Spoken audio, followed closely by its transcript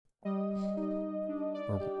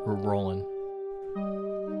We're rolling.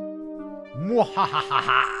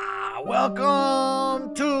 Mwahahaha!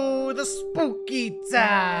 Welcome to the spooky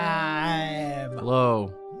time.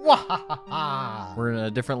 Hello. Mwahahaha! We're in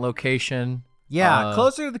a different location. Yeah,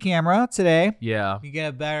 closer to the camera today. Yeah. You get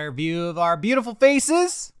a better view of our beautiful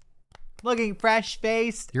faces. Looking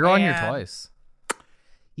fresh-faced. You're on here and- twice.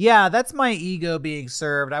 Yeah, that's my ego being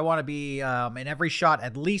served. I want to be in every shot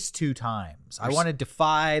at least 2 times. I want to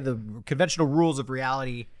defy the conventional rules of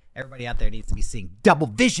reality. Everybody out there needs to be seeing double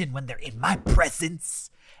vision when they're in my presence.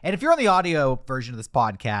 And if you're on the audio version of this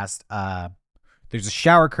podcast, there's a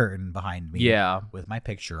shower curtain behind me. Yeah. With my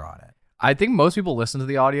picture on it. I think most people listen to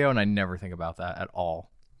the audio, and I never think about that at all.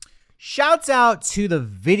 Shouts out to the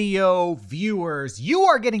video viewers. You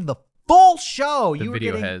are getting the full show. The You are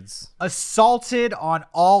video getting heads. assaulted on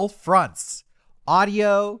all fronts: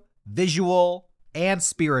 audio, visual, and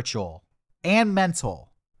spiritual, and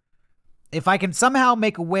mental. If I can somehow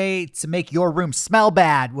make a way to make your room smell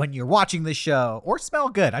bad when you're watching this show, or smell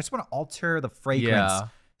good, I just want to alter the fragrance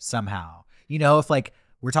somehow. You know, if like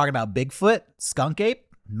we're talking about Bigfoot, skunk ape,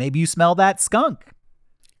 maybe you smell that skunk.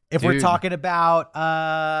 If we're Dude. talking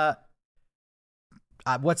about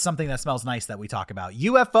what's something that smells nice that we talk about?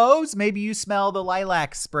 UFOs, maybe you smell the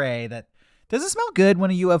lilac spray. That does it smell good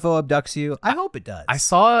when a UFO abducts you? I hope it does. I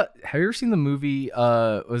saw. Have you ever seen the movie?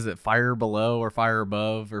 Was it Fire Below or Fire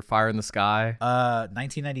Above or Fire in the Sky?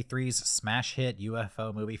 1993's smash hit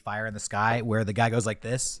UFO movie Fire in the Sky, where the guy goes like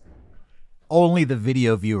this. Only the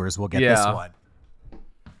video viewers will get this Yeah. one.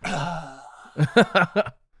 I'm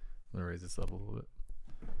gonna raise this up a little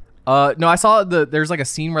bit. No, I saw there's like a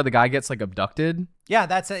scene where the guy gets like abducted. Yeah,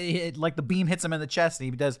 that's like the beam hits him in the chest and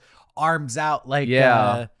he does arms out like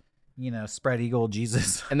spread eagle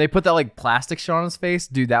Jesus. And they put that like plastic shit on his face.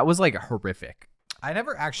 Dude, that was like horrific. I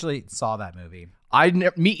never actually saw that movie.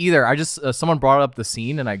 Me either. I just someone brought up the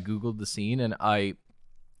scene and I googled the scene and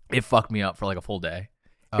it fucked me up for like a full day.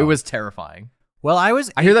 It was terrifying. Well, I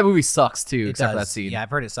hear that movie sucks too, It except for does. that scene. Yeah, I've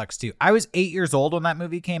heard it sucks too. I was 8 years old when that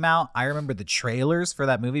movie came out. I remember the trailers for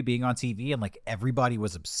that movie being on TV and like everybody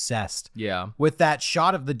was obsessed Yeah. with that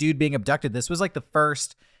shot of the dude being abducted. This was like the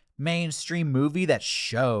first mainstream movie that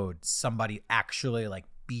showed somebody actually like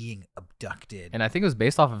being abducted. And I think it was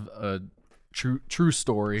based off of a true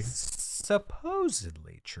story.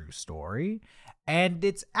 Supposedly true story. And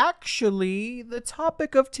it's actually the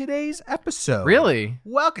topic of today's episode. Really?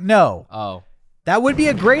 Welcome. No. Oh. That would be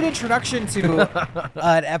a great introduction to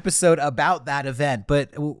an episode about that event, but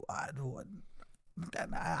I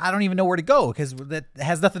don't even know where to go because that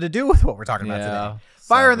has nothing to do with what we're talking about today.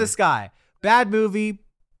 Fire in the Sky, bad movie.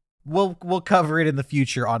 We'll cover it in the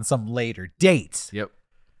future on some later date. Yep.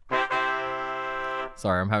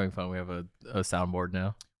 Sorry, I'm having fun. We have a soundboard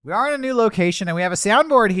now. We are in a new location and we have a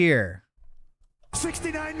soundboard here.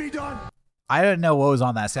 69 me done. I don't know what was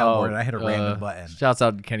on that soundboard and I hit a random button. Shouts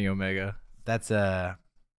out to Kenny Omega. That's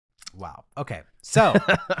wow. Okay. So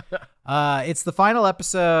it's the final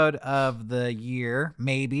episode of the year.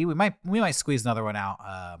 Maybe we might squeeze another one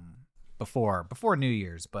out before New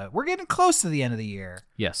Year's, but we're getting close to the end of the year.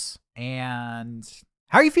 Yes. And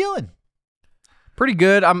how are you feeling? Pretty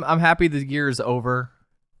good. I'm happy the year is over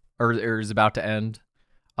or is about to end.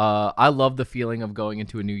 I love the feeling of going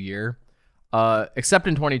into a new year. Except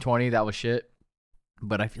in 2020, that was shit.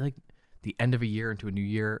 But I feel like the end of a year into a new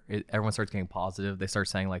year, everyone starts getting positive. They start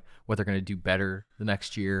saying like what they're going to do better the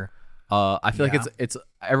next year. I feel like it's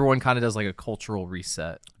everyone kind of does like a cultural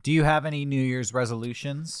reset. Do you have any New Year's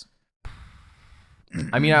resolutions?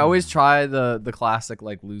 I mean, I always try the classic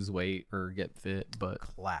like lose weight or get fit, but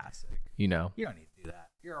Classic. you know, You don't need to do that.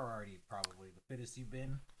 You're already probably the fittest you've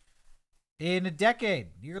been in a decade.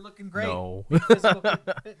 You're looking great. no. Physical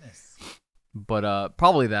fitness. But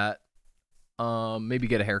probably that. Maybe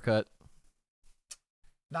get a haircut.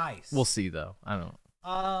 Nice. We'll see though. I don't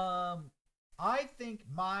know. I think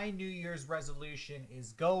my New Year's resolution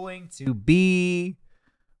is going to be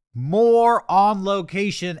more on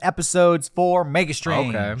location episodes for Mega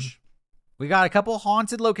Strange. Okay. We got a couple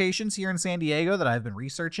haunted locations here in San Diego that I've been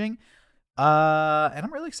researching. And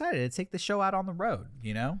I'm really excited to take the show out on the road,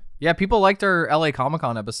 you know? Yeah, people liked our LA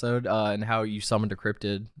Comic-Con episode and how you summoned a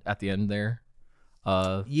cryptid at the end there.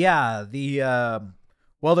 Yeah,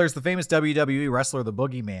 well, there's the famous WWE wrestler, the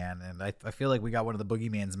Boogeyman, and I feel like we got one of the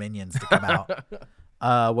Boogeyman's minions to come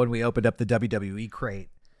out when we opened up the WWE crate.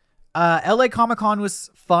 LA Comic-Con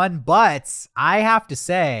was fun, but I have to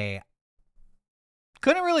say,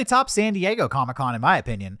 couldn't really top San Diego Comic-Con in my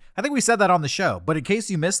opinion. I think we said that on the show, but in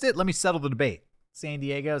case you missed it, let me settle the debate. San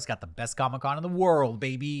Diego's got the best Comic-Con in the world,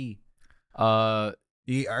 baby.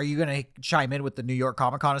 Are you gonna chime in with the New York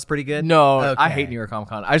Comic Con is pretty good? No, I Okay. hate New York Comic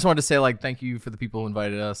Con. I just wanted to say like thank you for the people who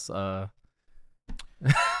invited us.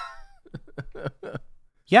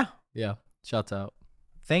 Yeah. Yeah, shouts out.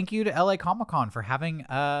 Thank you to LA Comic Con for having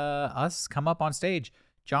us come up on stage.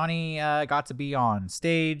 Johnny got to be on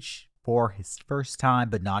stage for his first time,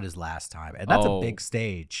 but not his last time, and that's a big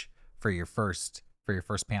stage for your first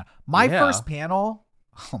panel. My first panel.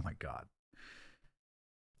 Oh my god.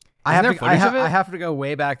 I have to go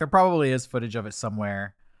way back. There probably is footage of it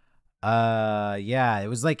somewhere. Yeah, it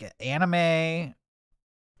was like anime.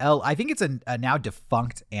 I think it's a now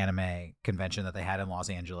defunct anime convention that they had in Los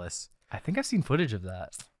Angeles. I think I've seen footage of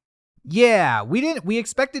that. Yeah, we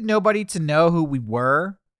expected nobody to know who we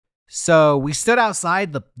were. So we stood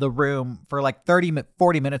outside the room for like 40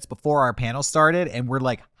 minutes before our panel started, and we're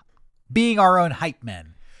like being our own hype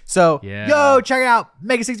men. So, yo, check it out.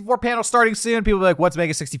 Mega 64 panel starting soon. People be like, what's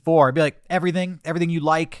Mega 64? I'd be like, everything you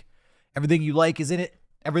like. Everything you like is in it.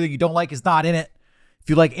 Everything you don't like is not in it. If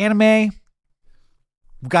you like anime,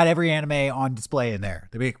 we've got every anime on display in there.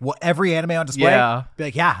 They'd be like, what, every anime on display? Yeah. Be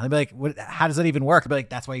like, yeah. They'd be like, what, how does that even work? I'd be like,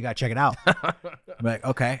 that's why you got to check it out. I'd be like,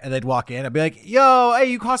 okay. And they'd walk in. I'd be like, yo,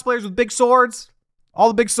 hey, you cosplayers with big swords? All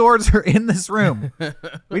the big swords are in this room.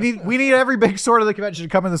 We need every big sword of the convention to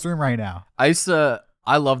come in this room right now.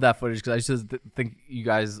 I love that footage because I just think you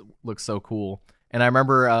guys look so cool. And I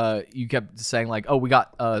remember you kept saying like, oh, we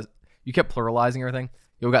got you kept pluralizing everything.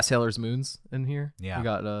 Yo, we got Sailor's Moons in here. Yeah. We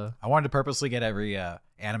got I wanted to purposely get every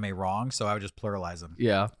anime wrong, so I would just pluralize them.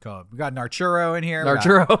 yeah. Cool. We got Narchuro in here. We got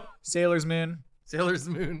Narchuro. Sailor's Moon. Sailor's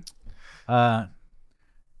Moon.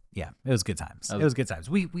 Yeah, it was good times. It was good times.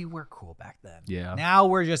 We were cool back then. Yeah. Now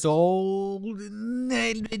we're just old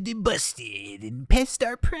and busted and past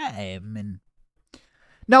our prime. And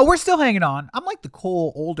no, we're still hanging on. I'm like the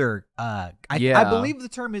cool older. I believe the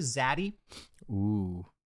term is zaddy. Ooh.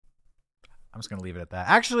 I'm just gonna leave it at that.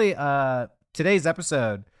 Actually, today's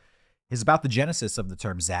episode is about the genesis of the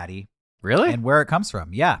term zaddy. Really? And where it comes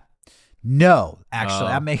from. Yeah. No, actually,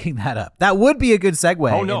 I'm making that up. That would be a good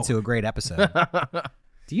segue into a great episode.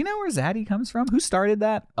 Do you know where zaddy comes from? Who started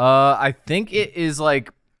that? I think it is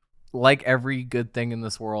like every good thing in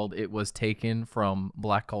this world, it was taken from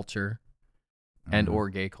black culture and or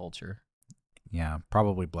gay culture. Yeah,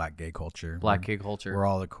 probably black gay culture. Black gay culture. Where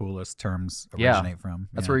all the coolest terms originate from.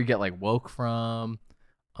 That's where you get like woke from.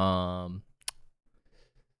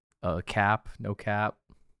 Cap, no cap.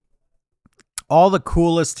 All the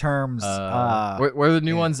coolest terms. Where are the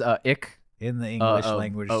new ones? Ick. In the English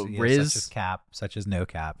language, Riz. such as cap, such as no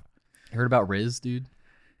cap. You heard about Riz, dude?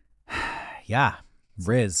 Yeah,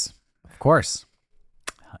 Riz, of course.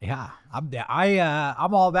 Yeah, I'm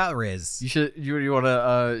all about Riz. You want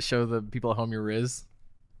to show the people at home your Riz?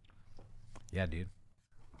 Yeah, dude.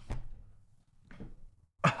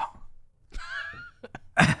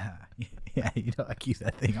 Yeah, you know I keep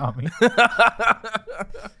that thing on me.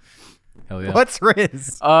 Hell yeah. What's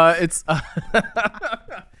Riz?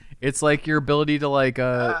 It's like your ability to like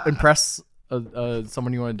impress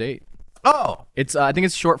someone you want to date. Oh, It's I think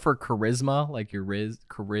it's short for charisma, like your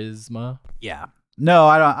charisma. yeah. No,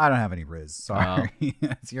 I don't have any Riz. Sorry.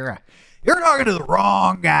 You're talking to the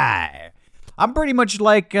wrong guy. I'm pretty much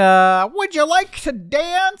like, would you like to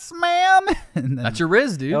dance, ma'am? And then That's your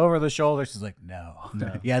Riz, dude. over the shoulder, she's like, no.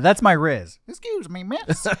 Yeah, that's my Riz. Excuse me,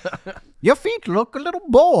 miss. Your feet look a little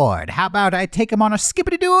bored. How about I take them on a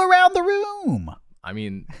skippity-doo around the room? I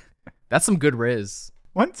mean, that's some good Riz.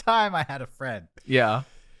 One time I had a friend Yeah.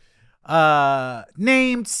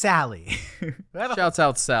 named Sally. Shouts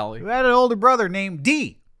out Sally. Who had an older brother named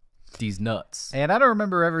D. D's nuts. And I don't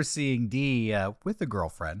remember ever seeing D with a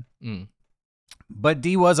girlfriend. Mm. But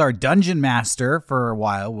D was our dungeon master for a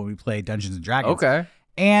while when we played Dungeons and Dragons. Okay.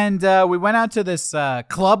 And we went out to this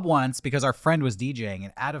club once because our friend was DJing,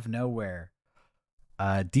 and out of nowhere,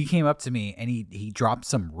 D came up to me and he dropped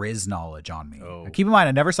some Riz knowledge on me. Oh. Now, keep in mind,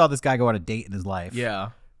 I never saw this guy go on a date in his life. Yeah.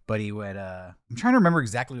 But he would, I'm trying to remember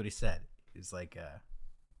exactly what he said. He was like,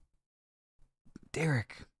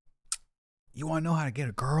 Derek, you want to know how to get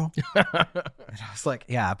a girl? And I was like,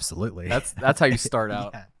 yeah, absolutely. That's how you start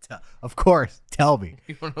out. Yeah, of course. Tell me.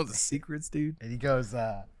 You want to know the secrets, dude? And he goes,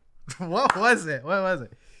 what was it?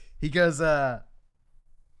 He goes, you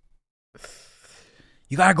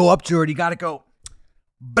got to go up to her and you got to go,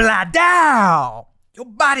 blah down. Your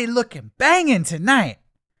body looking banging tonight.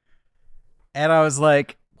 And I was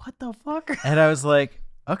like, what the fuck? And I was like,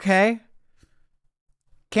 okay.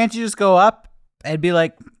 Can't you just go up and be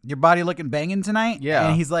like, your body looking banging tonight? Yeah.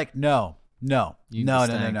 And he's like, no. You need to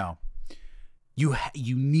stank. you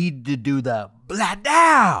need to do the blood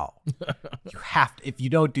now. You have to. If you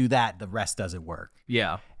don't do that, the rest doesn't work.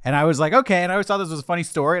 Yeah. And I was like, okay. And I always thought this was a funny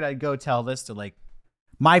story. And I'd go tell this to like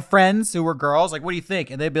my friends who were girls. Like, what do you think?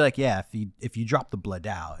 And they'd be like, yeah, if you drop the blood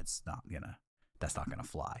out, that's not gonna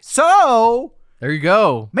fly. So There you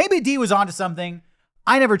go. maybe D was onto something.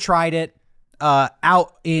 I never tried it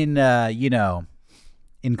out in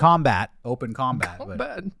in combat, open combat. Not But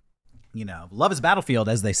bad. love is battlefield,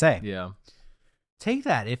 as they say. Yeah. Take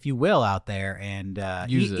that, if you will, out there and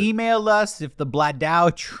Use it. email us if the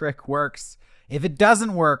Bladdow trick works. If it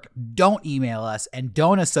doesn't work, don't email us and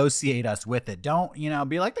don't associate us with it. Don't,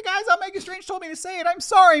 be like, the guys on Make It Strange told me to say it. I'm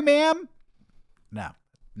sorry, ma'am. No.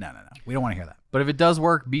 We don't want to hear that. But if it does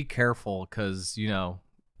work, be careful because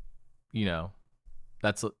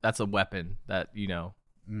that's a weapon that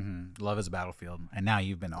Love is a battlefield. And now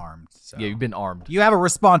you've been armed. So yeah, you've been armed. you have a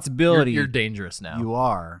responsibility. You're dangerous now. You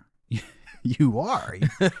are. You are.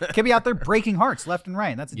 You can be out there breaking hearts left and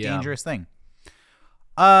right. That's a Yeah. dangerous thing.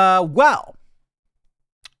 Well,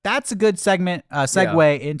 that's a good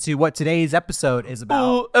segue into what today's episode is about.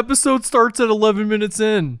 Oh, episode starts at 11 minutes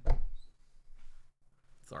in.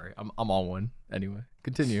 Sorry, I'm on one. Anyway,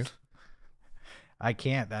 continue. I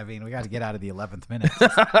can't. I mean, we got to get out of the 11th minute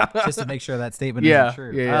just to make sure that statement Yeah, isn't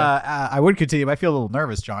true. yeah. I would continue, but I feel a little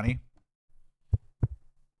nervous, Johnny.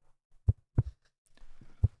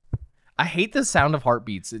 I hate the sound of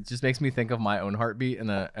heartbeats. It just makes me think of my own heartbeat,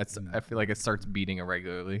 and I feel like it starts beating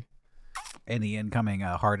irregularly. And the incoming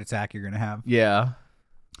heart attack you're going to have. Yeah.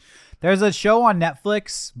 There's a show on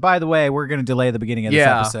Netflix. By the way, we're going to delay the beginning of this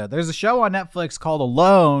episode. There's a show on Netflix called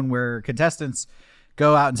Alone where contestants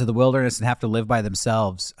go out into the wilderness and have to live by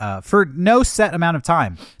themselves for no set amount of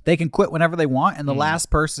time. They can quit whenever they want, and the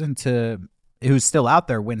last person who's still out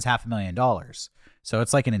there wins $500,000. So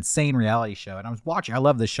it's like an insane reality show. And I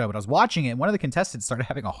love this show, but I was watching it, and one of the contestants started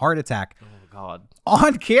having a heart attack Oh God.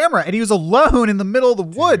 on camera, and he was alone in the middle of the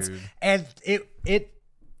woods. Dude. And it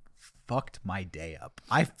fucked my day up.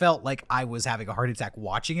 I felt like I was having a heart attack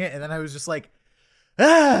watching it, and then I was just like,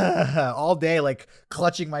 all day, like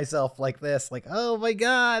clutching myself like this, like, oh my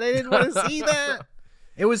God, I didn't want to see that.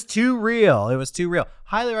 It was too real.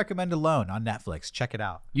 Highly recommend Alone on Netflix. Check it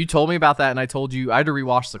out. You told me about that, and I told you I had to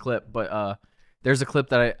rewatch the clip, but there's a clip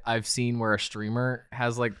that I've seen where a streamer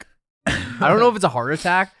has like, I don't know if it's a heart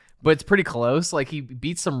attack, but it's pretty close. Like he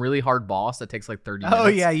beats some really hard boss that takes like 30 minutes. Oh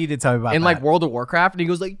yeah, you did tell me about in that. like World of Warcraft, and he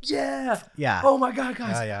goes like, yeah. Oh my God,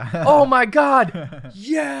 guys. Yeah. Oh my God.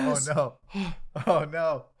 Yes. Oh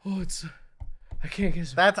no. Oh, I can't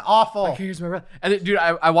get. That's awful. I can't use my breath. And then, dude,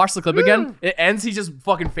 I watched the clip again. It ends. He just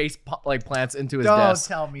fucking face plants into his Don't desk.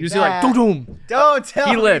 tell me You see that. like, doom. Don't tell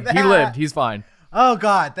He me lived. He that. lived. He's fine. Oh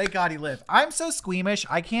God, thank God he lived. I'm so squeamish.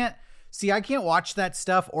 I can't watch that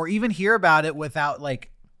stuff or even hear about it without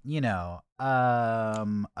like,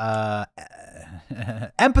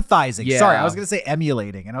 empathizing. Yeah. Sorry, I was gonna say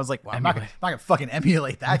emulating, and I was like, well, I'm not gonna fucking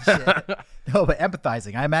emulate that shit. No, but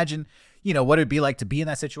empathizing. I imagine, what it'd be like to be in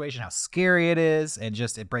that situation, how scary it is, and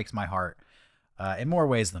just it breaks my heart in more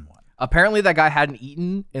ways than one. Apparently, that guy hadn't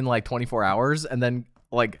eaten in like 24 hours, and then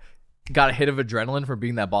like got a hit of adrenaline from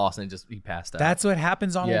being that boss, and he passed out. That's what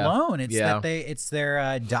happens on Yeah. Alone. It's Yeah. that it's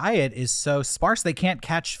their diet is so sparse they can't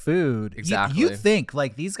catch food. Exactly. You think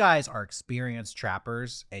like these guys are experienced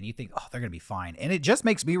trappers, and you think, oh, they're gonna be fine. And it just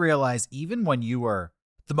makes me realize, even when you are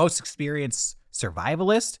the most experienced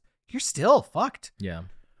survivalist, you're still fucked. yeah.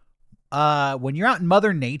 When you're out in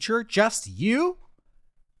Mother Nature, just you,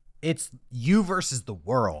 it's you versus the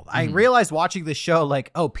world. I realized watching this show,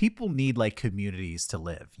 like, oh, people need like communities to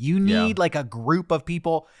live. You need like a group of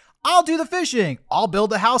people. I'll do the fishing. I'll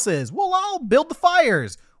build the houses. Well, I'll build the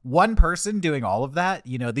fires. One person doing all of that.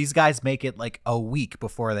 These guys make it like a week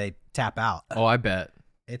before they tap out. Oh, I bet.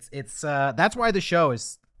 It's that's why the show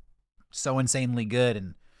is so insanely good.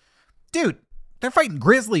 And dude, they're fighting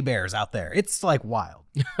grizzly bears out there. It's like wild.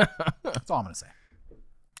 That's all I'm gonna say.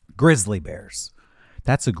 Grizzly bears.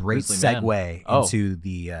 That's a great Grizzly man. segue Oh. into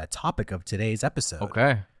the topic of today's episode.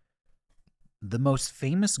 Okay. The most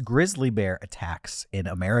famous grizzly bear attacks in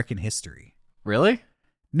American history. Really?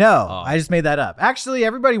 No, Oh. I just made that up. Actually,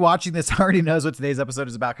 everybody watching this already knows what today's episode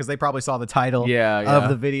is about because they probably saw the title Yeah. of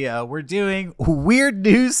the video. We're doing weird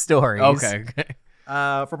news stories. Okay.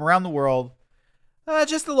 From around the world.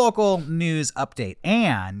 Just a local news update.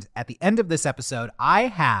 And at the end of this episode, I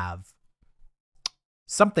have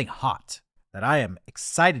something hot that I am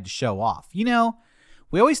excited to show off.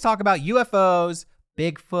 We always talk about UFOs,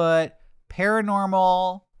 Bigfoot,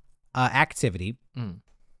 paranormal activity.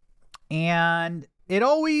 And it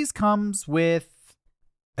always comes with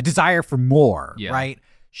a desire for more, Yeah. right?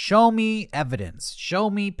 Show me evidence. Show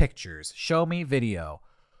me pictures. Show me video.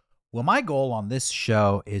 Well, my goal on this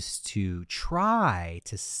show is to try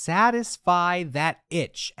to satisfy that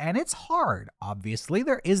itch. And it's hard, obviously.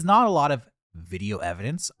 There is not a lot of video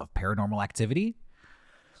evidence of paranormal activity.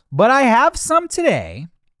 But I have some today,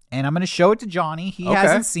 and I'm going to show it to Johnny. He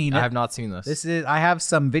hasn't seen it. I have not seen this. I have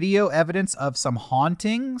some video evidence of some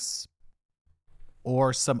hauntings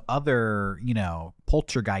or some other,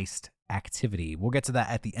 poltergeist activity. We'll get to that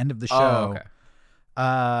at the end of the show. Oh, okay.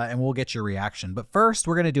 And we'll get your reaction. But first,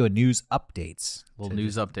 we're going to do a news update. Little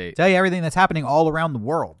news update. Tell you everything that's happening all around the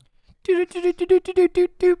world.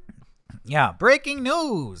 Yeah, breaking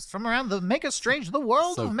news from around the Mega Strange, the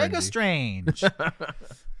world So of Mega cringy. Strange.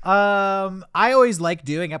 I always like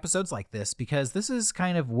doing episodes like this because this is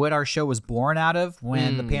kind of what our show was born out of.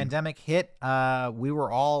 When the pandemic hit, we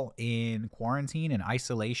were all in quarantine and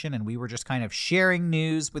isolation, and we were just kind of sharing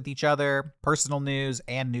news with each other, personal news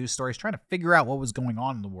and news stories, trying to figure out what was going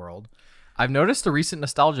on in the world. I've noticed a recent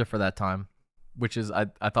nostalgia for that time, which is I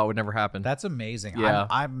thought would never happen. That's amazing. Yeah.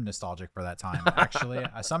 I'm nostalgic for that time, actually.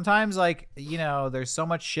 Sometimes, there's so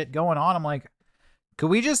much shit going on. I'm like, could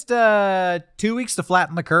we just 2 weeks to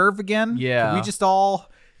flatten the curve again? Yeah. Could we just all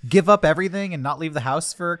give up everything and not leave the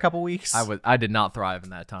house for a couple weeks? I did not thrive in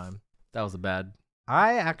that time. That was a bad.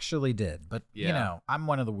 I actually did, but Yeah. I'm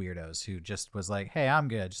one of the weirdos who just was like, hey, I'm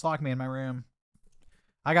good. Just lock me in my room.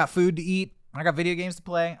 I got food to eat. I got video games to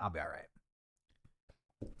play. I'll be all right.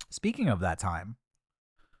 Speaking of that time,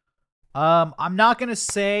 I'm not going to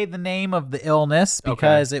say the name of the illness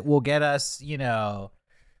because it will get us,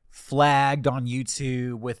 flagged on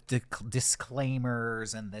YouTube with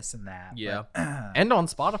disclaimers and this and that. Yeah. But, And on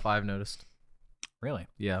Spotify, I've noticed. really?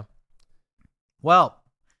 Yeah. Well,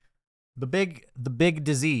 the big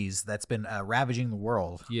disease that's been ravaging the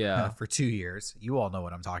world Yeah. for 2 years. You all know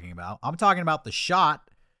what I'm talking about. I'm talking about the shot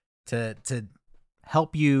to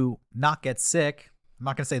help you not get sick. I'm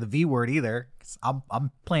not going to say the V word either, 'cause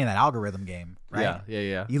I'm playing that algorithm game, right?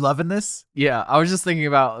 Yeah. You loving this? Yeah. I was just thinking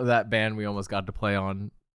about that band we almost got to play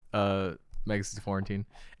on Mega 64 Quarantine.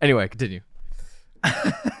 Anyway, continue.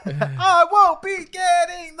 I won't be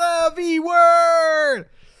getting the V word.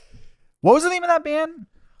 What was the name of that band?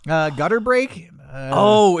 Gutter Break?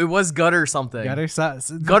 It was Gutter something.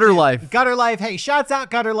 Gutter Life. Gutter Life. Hey, shouts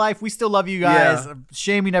out Gutter Life. We still love you guys. Yeah.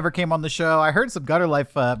 Shame you never came on the show. I heard some Gutter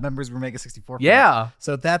Life members were Mega 64 fans. Yeah.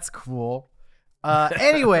 So that's cool.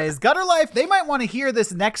 Anyways, Gutter Life, they might want to hear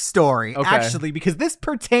this next story, Okay. actually, because this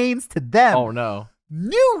pertains to them. Oh no.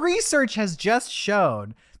 New research has just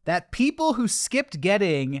shown that people who skipped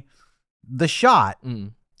getting the shot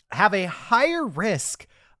have a higher risk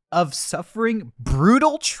of suffering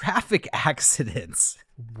brutal traffic accidents.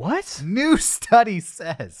 What? New study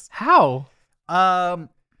says. How?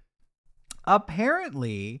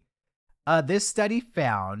 Apparently, this study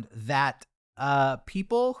found that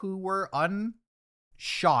people who were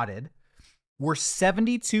unshotted were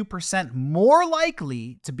 72% more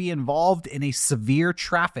likely to be involved in a severe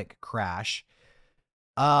traffic crash,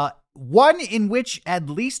 one in which at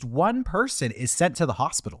least one person is sent to the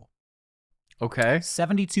hospital. Okay.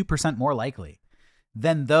 72% more likely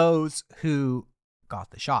than those who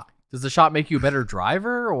got the shot. Does the shot make you a better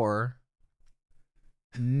driver or?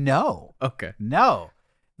 No. Okay. No.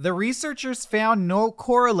 The researchers found no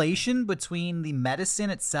correlation between the medicine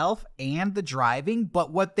itself and the driving,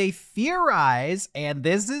 but what they theorize, and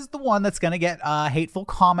this is the one that's going to get hateful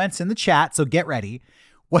comments in the chat, so get ready.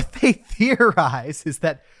 What they theorize is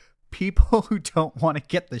that people who don't want to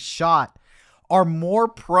get the shot are more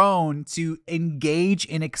prone to engage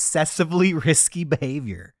in excessively risky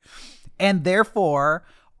behavior, and therefore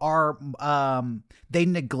are they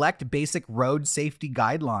neglect basic road safety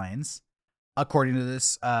guidelines, according to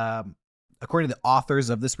this, according to the authors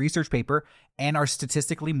of this research paper, and are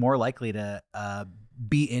statistically more likely to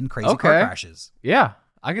be in crazy car crashes. Yeah,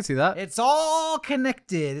 I can see that. It's all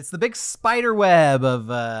connected. It's the big spider web of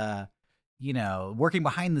working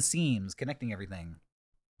behind the scenes, connecting everything.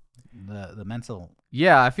 The mental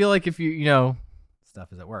Yeah, I feel like if you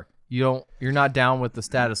stuff is at work. you're not down with the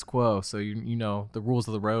status quo, so you know the rules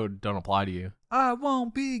of the road don't apply to you. I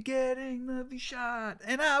won't be getting the V shot,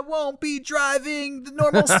 and I won't be driving the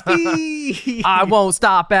normal speed. I won't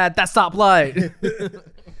stop at that stoplight.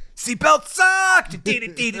 Seatbelt suck.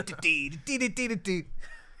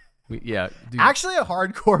 Yeah, dude. Actually, a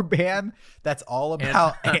hardcore band that's all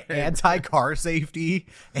about anti-car safety,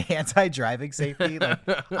 anti-driving safety. Like,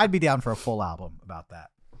 I'd be down for a full album about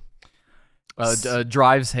that.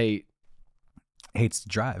 Drives hate. Hates to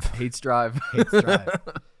drive. Hates drive. Hates to drive.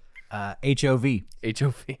 HOV.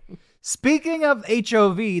 HOV. Speaking of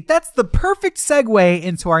HOV, that's the perfect segue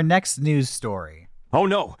into our next news story. Oh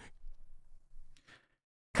no.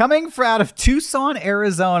 Coming out of Tucson,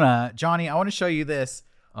 Arizona, Johnny, I want to show you this.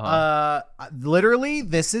 Literally,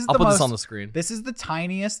 this is I'll the put most, this on the screen. This is the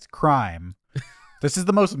tiniest crime. This is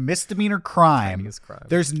the most misdemeanor crime. Tiniest crime.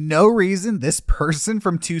 There's no reason this person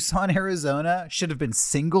from Tucson, Arizona should have been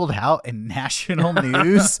singled out in national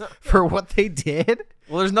news for what they did.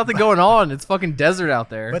 Well, there's nothing going on. It's fucking desert out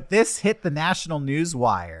there. But this hit the national news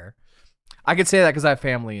wire. I could say that because I have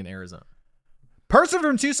family in Arizona. Person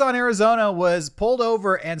from Tucson, Arizona was pulled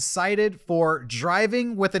over and cited for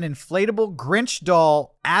driving with an inflatable Grinch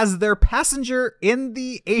doll as their passenger in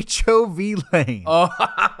the HOV lane. Oh,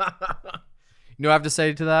 you know what I have to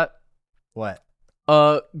say to that? What?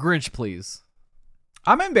 Grinch, please.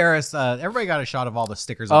 I'm embarrassed. Everybody got a shot of all the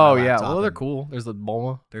stickers on Oh my yeah, laptop, well they're and cool. There's the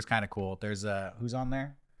Bulma. There's kind of cool. There's who's on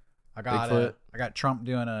there? I Bigfoot. got Trump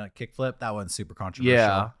doing a kickflip. That one's super controversial.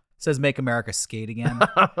 Yeah. Says "Make America Skate Again."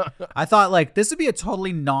 I thought like this would be a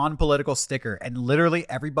totally non-political sticker, and literally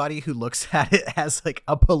everybody who looks at it has like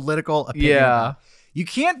a political opinion. Yeah. about it. You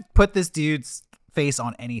can't put this dude's face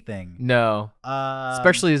on anything. No,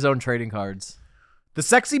 especially his own trading cards. The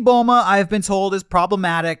sexy Bulma, I've been told, is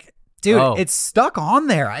problematic. Dude, Oh. it's stuck on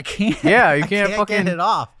there. I can't. Yeah, you I can't fucking- get it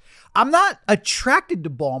off. I'm not attracted to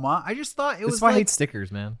Bulma. I just thought it That's was why I like hate stickers,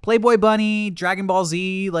 man. Playboy Bunny, Dragon Ball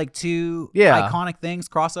Z, like two Yeah. iconic things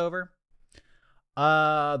crossover.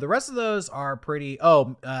 The rest of those are pretty.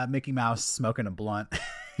 Mickey Mouse smoking a blunt.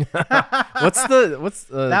 What's the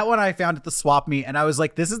That one I found at the swap meet, and I was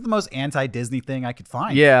like, "This is the most anti-Disney thing I could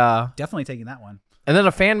find." Yeah, Definitely taking that one. and then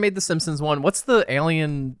a fan made the Simpsons one. What's the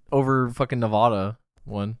alien over fucking Nevada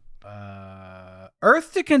one?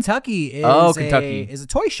 Earth to Kentucky is Kentucky. is a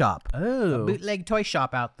toy shop. A Oh, bootleg toy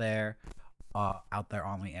shop out there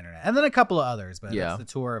on the internet, and then a couple of others. But Yeah. that's the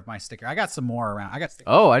tour of my sticker. I got some more around. I got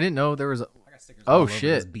stickers. oh, I didn't know there was. I got stickers. oh, all over shit.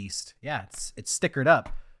 this beast. Yeah, it's stickered up.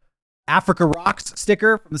 Africa Rocks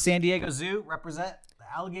sticker from the San Diego Zoo represent the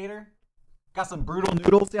alligator. Got some brutal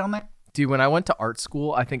noodles down there. Dude, when I went to art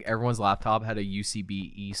school, I think everyone's laptop had a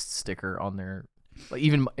UCB East sticker on there, like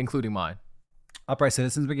even including mine. Upright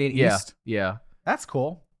Citizens Brigade Yeah, East. yeah. That's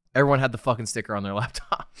cool. Everyone had the fucking sticker on their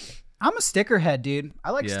laptop. I'm a sticker head, dude. I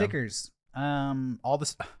like Yeah. stickers.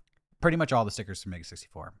 Pretty much all the stickers from Mega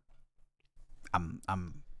 64.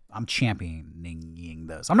 I'm championing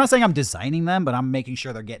those. I'm not saying I'm designing them, but I'm making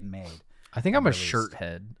sure they're getting made. I think I'm a Released. shirt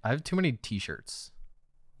head. I have too many T-shirts.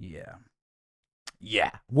 Yeah.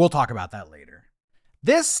 Yeah. We'll talk about that later.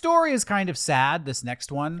 This story is kind of sad, this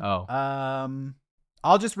next one. Oh.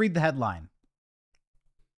 I'll just read the headline.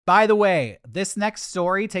 By the way, this next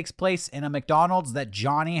story takes place in a McDonald's that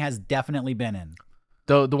Johnny has definitely been in.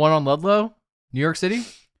 The one on Ludlow, New York City.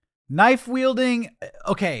 Knife wielding.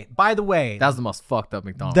 Okay, by the way, That was the most fucked up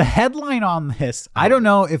McDonald's. the headline on this, I don't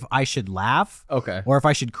know if I should laugh Okay. or if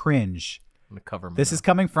I should cringe. I'm gonna cover. This is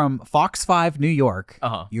coming from Fox 5 New York.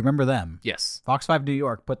 Uh-huh. You remember them? Yes. Fox 5 New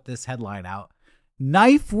York put this headline out.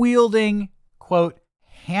 Knife wielding, quote,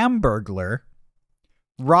 hamburglar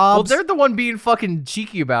Well, robs they're the one being fucking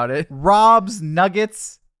cheeky about it. robs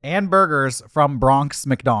nuggets and burgers from Bronx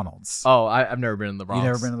McDonald's. Oh, I've never been in the Bronx. You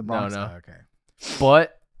never been to the Bronx? No, Oh, no. okay.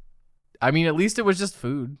 But I mean, at least it was just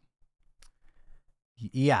food.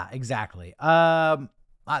 Yeah, exactly.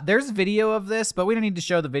 There's video of this, but we don't need to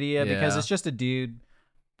show the video because Yeah. it's just a dude.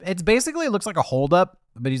 It's basically, it looks like a holdup,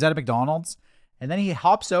 but he's at a McDonald's, and then he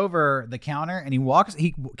hops over the counter and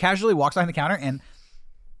he casually walks behind the counter. And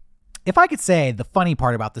if I could say the funny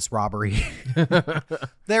part about this robbery,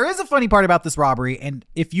 there is a funny part about this robbery, and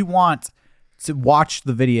if you want to watch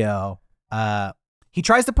the video, he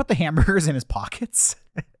tries to put the hamburgers in his pockets.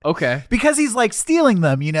 Okay. Because he's like stealing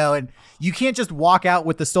them, and you can't just walk out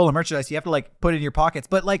with the stolen merchandise. You have to like put it in your pockets.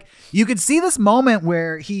 But like you could see this moment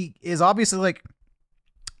where he is obviously like,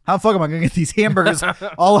 how the fuck am I going to get these hamburgers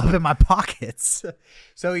all up in my pockets?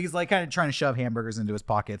 So he's like kind of trying to shove hamburgers into his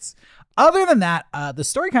pockets. Other than that, the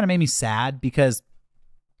story kind of made me sad because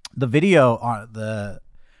the video on the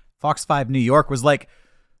Fox 5 New York was like,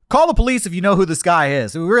 call the police if you know who this guy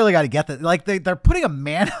is. We really got to get that. Like they're putting a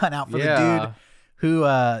manhunt out for the dude who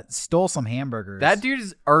stole some hamburgers. That dude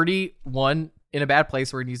is already, one, in a bad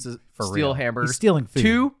place where he needs to steal real. hamburgers. He's stealing food.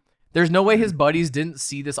 Two, there's no way his buddies didn't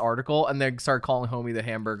see this article and then start calling homie the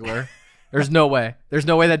Hamburglar. There's no way. There's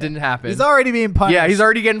no way that didn't happen. He's already being punished. Yeah, he's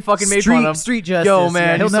already getting fucking made fun of. Street justice. Yo, Yeah,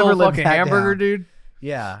 man, he'll you never stole a live fucking that hamburger, down. dude.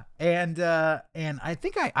 Yeah, and I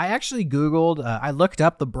think I actually Googled. I looked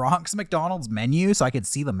up the Bronx McDonald's menu so I could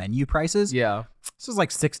see the menu prices. Yeah. This was like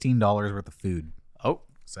 $16 worth of food. Oh.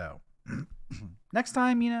 So next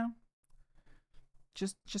time,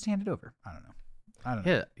 just hand it over. I don't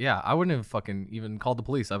know. Yeah. I wouldn't have fucking even called the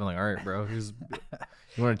police. I'd been like, all right, bro, you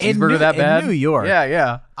want a In cheeseburger that bad? in New York.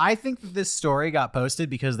 Yeah. I think that this story got posted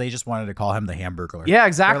because they just wanted to call him the Hamburglar. Yeah, They're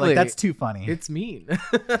exactly. like, that's too funny. It's mean.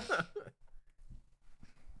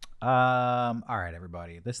 All right,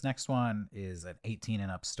 everybody. This next one is an 18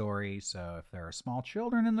 and up story. So if there are small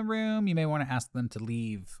children in the room, you may want to ask them to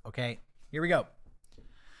leave. Okay, here we go.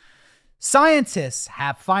 Scientists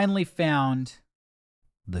have finally found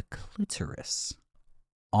the clitoris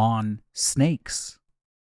on snakes.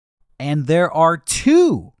 And there are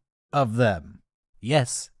 2 of them.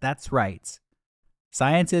 Yes, that's right.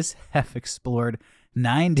 Scientists have explored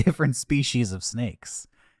 9 different species of snakes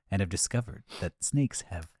and have discovered that snakes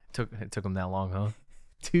have It took them that long, huh?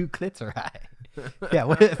 2 clitori. Yeah,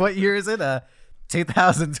 what year is it?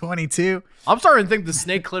 2022? I'm starting to think the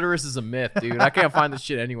snake clitoris is a myth, dude. I can't find this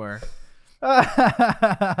shit anywhere.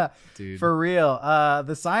 Dude. For real.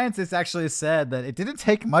 The scientists actually said that it didn't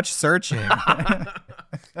take much searching.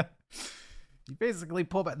 You basically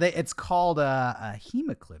pull back. It's called a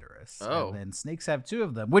hemoclitoris. Oh. And then snakes have 2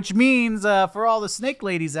 of them, which means for all the snake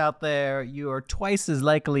ladies out there, you are twice as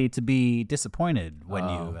likely to be disappointed when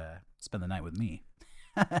you spend the night with me.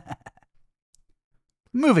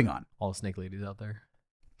 Moving on. All the snake ladies out there.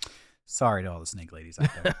 Sorry to all the snake ladies out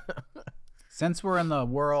there. Since we're in the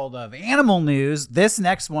world of animal news, this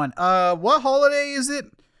next one, what holiday is it?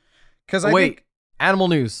 Because animal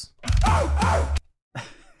news.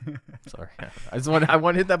 Sorry, I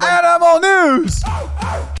want to hit that button. Animal news.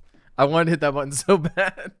 I wanted to hit that button so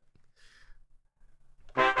bad.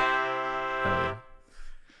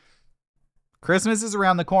 Christmas is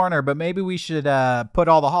around the corner, but maybe we should put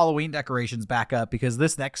all the Halloween decorations back up because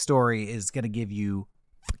this next story is going to give you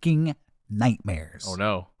fucking nightmares. Oh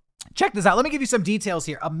no. Check this out. Let me give you some details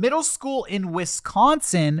here. A middle school in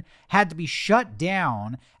Wisconsin had to be shut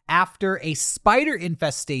down after a spider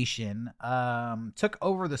infestation took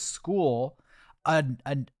over the school. A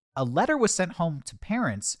letter was sent home to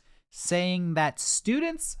parents saying that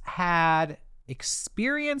students had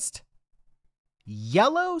experienced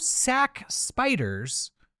yellow sac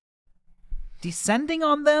spiders descending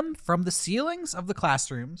on them from the ceilings of the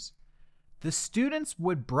classrooms. The students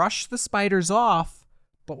would brush the spiders off,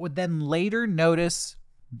 but would then later notice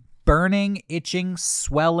burning, itching,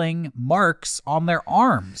 swelling marks on their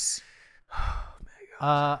arms. Oh my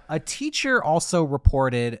gosh. A teacher also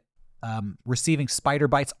reported receiving spider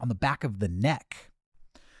bites on the back of the neck.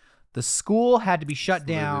 The school had to be shut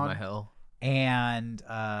down, my hell. and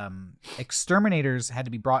exterminators had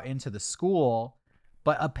to be brought into the school.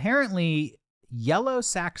 But apparently, yellow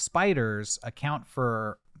sac spiders account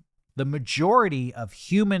for the majority of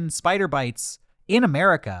human spider bites in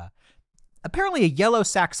America. Apparently, a yellow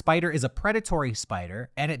sac spider is a predatory spider,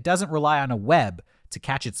 and it doesn't rely on a web to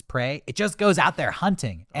catch its prey. It just goes out there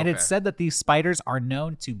hunting. And it's said that these spiders are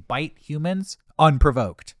known to bite humans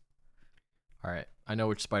unprovoked. All right. I know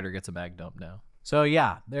which spider gets a bag dump now. So,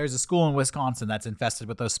 yeah, there's a school in Wisconsin that's infested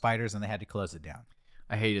with those spiders, and they had to close it down.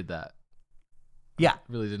 I hated that. Yeah.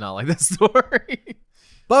 Really did not like that story.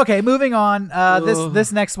 But okay, moving on.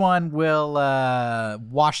 This next one will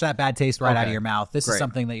wash that bad taste right out of your mouth. This is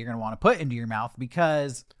something that you're going to want to put into your mouth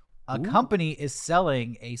because a company is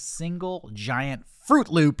selling a single giant Fruit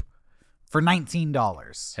Loop for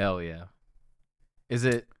 $19. Hell yeah. Is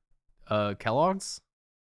it Kellogg's?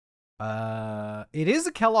 It is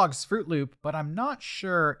a Kellogg's Fruit Loop, but I'm not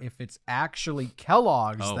sure if it's actually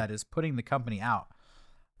Kellogg's that is putting the company out.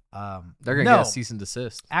 They're going to get a cease and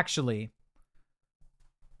desist. Actually,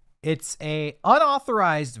 it's a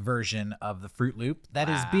unauthorized version of the Fruit Loop that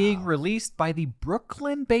is being released by the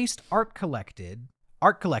Brooklyn-based art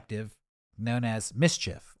collective known as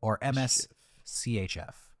Mischief or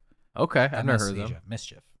MSCHF. Okay, I've never heard of them.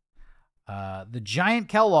 Mischief. The giant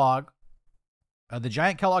Kellogg's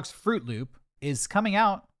Fruit Loop is coming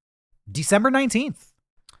out December 19th.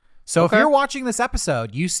 So if you're watching this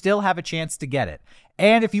episode, you still have a chance to get it.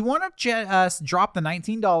 And if you want to drop the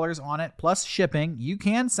 $19 on it plus shipping, you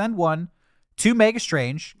can send one to Mega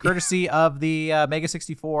Strange, courtesy of the Mega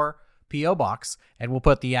 64 P.O. Box, and we'll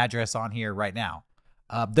put the address on here right now.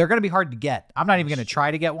 They're going to be hard to get. I'm not even going to try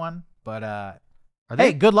to get one, but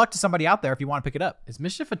hey, good luck to somebody out there if you want to pick it up. Is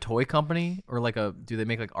Mischief a toy company or do they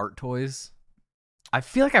make like art toys? I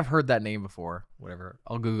feel like I've heard that name before. Whatever.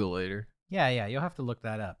 I'll Google it later. Yeah, you'll have to look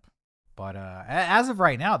that up. But as of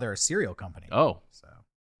right now, they're a cereal company. Oh. So.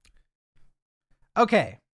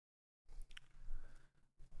 Okay.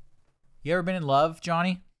 You ever been in love,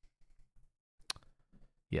 Johnny?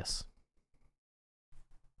 Yes.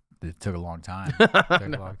 It took a long time.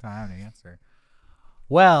 To answer.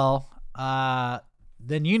 Well,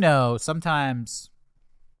 then you know sometimes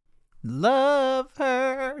love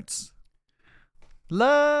hurts.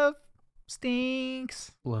 Love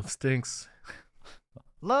stinks. Love stinks.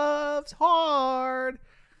 Love's hard.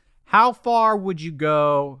 How far would you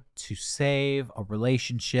go to save a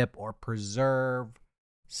relationship or preserve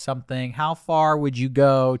something? How far would you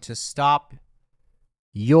go to stop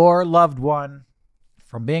your loved one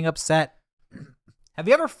from being upset? Have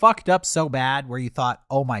you ever fucked up so bad where you thought,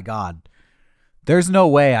 oh my God, there's no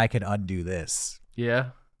way I can undo this?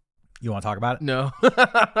 Yeah. You want to talk about it? No.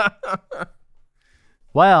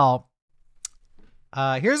 Well,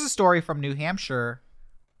 here's a story from New Hampshire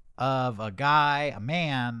of a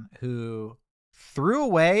man who threw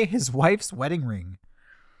away his wife's wedding ring,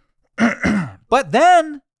 but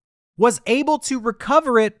then was able to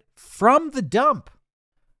recover it from the dump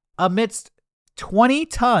amidst 20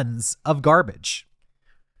 tons of garbage.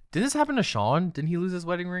 Did this happen to Sean? Didn't he lose his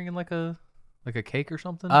wedding ring in like a cake or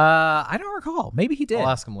something? I don't recall. Maybe he did. I'll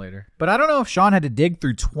ask him later. But I don't know if Sean had to dig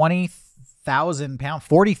through 20,000 pounds,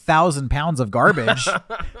 40,000 pounds of garbage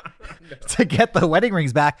to get the wedding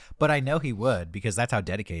rings back. But I know he would because that's how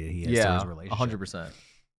dedicated he is to his relationship.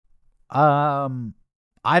 100%.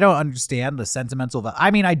 I don't understand the sentimental value.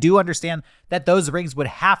 I mean, I do understand that those rings would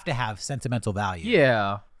have to have sentimental value.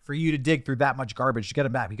 Yeah. For you to dig through that much garbage to get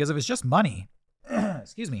them back. Because if it's just money,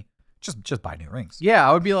 excuse me, just buy new rings. Yeah,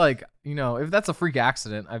 I would be like, if that's a freak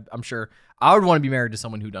accident, I'm sure I would want to be married to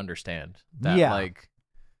someone who'd understand that. Yeah. Like,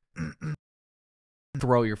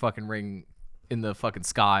 throw your fucking ring in the fucking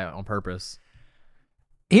sky on purpose.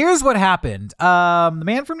 Here's what happened. The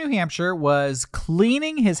man from New Hampshire was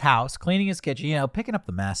cleaning his house, cleaning his kitchen, picking up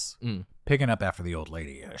the mess. Picking up after the old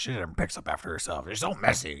lady. She never picks up after herself. She's so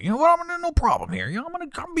messy. You know what? I'm gonna no problem here. I'm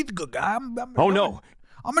gonna be the good guy. I'm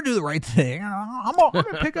gonna do the right thing. I'm gonna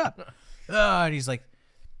pick up. And he's like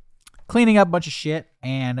cleaning up a bunch of shit,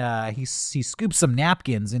 and he scoops some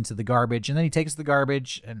napkins into the garbage, and then he takes the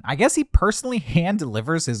garbage, and I guess he personally hand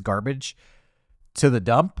delivers his garbage to the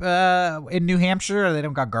dump in New Hampshire. They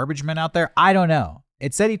don't got garbage men out there. I don't know.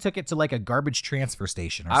 It said he took it to like a garbage transfer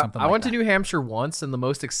station or something. I went to New Hampshire once, and the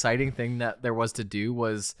most exciting thing that there was to do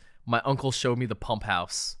was my uncle showed me the pump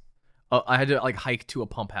house. I had to like hike to a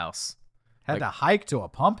pump house. Had to hike to a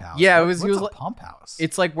pump house. Yeah, What's it was a like pump house.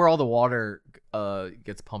 It's like where all the water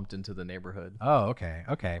gets pumped into the neighborhood. Oh,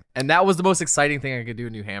 okay. And that was the most exciting thing I could do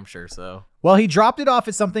in New Hampshire. So, well, he dropped it off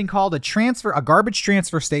at something called a garbage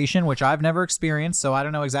transfer station, which I've never experienced, so I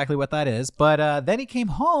don't know exactly what that is. But then he came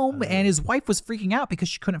home, and his wife was freaking out because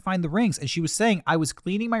she couldn't find the rings, and she was saying, "I was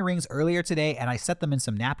cleaning my rings earlier today, and I set them in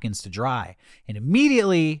some napkins to dry." And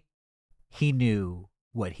immediately, he knew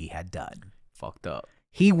what he had done. Fucked up.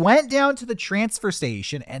 He went down to the transfer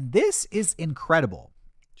station, and this is incredible.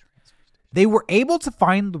 They were able to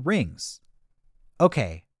find the rings.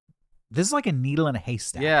 Okay, this is like a needle in a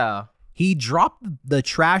haystack. Yeah. He dropped the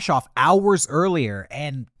trash off hours earlier,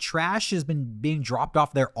 and trash has been being dropped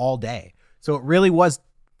off there all day. So it really was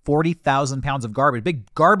 40,000 pounds of garbage,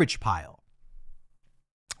 big garbage pile.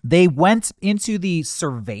 They went into the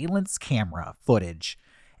surveillance camera footage,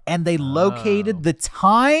 and they located the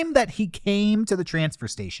time that he came to the transfer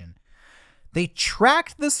station. They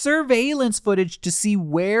tracked the surveillance footage to see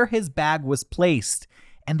where his bag was placed,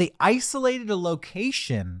 and they isolated a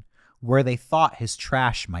location where they thought his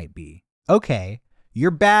trash might be. Okay,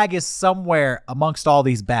 your bag is somewhere amongst all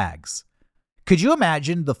these bags. Could you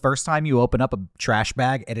imagine the first time you open up a trash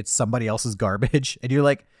bag and it's somebody else's garbage, and you're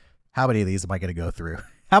like, how many of these am I going to go through?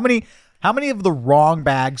 How many of the wrong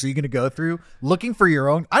bags are you going to go through looking for your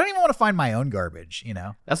own? I don't even want to find my own garbage,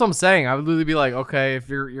 That's what I'm saying. I would literally be like, okay, if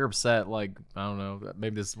you're upset, like, I don't know,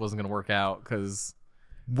 maybe this wasn't going to work out because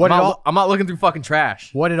I'm not looking through fucking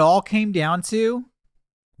trash. What it all came down to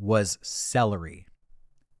was celery.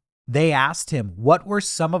 They asked him, what were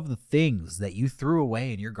some of the things that you threw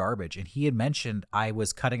away in your garbage? And he had mentioned, I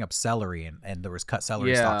was cutting up celery and there was cut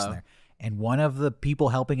celery stalks in there. And one of the people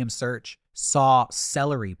helping him search saw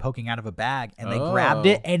celery poking out of a bag, and they grabbed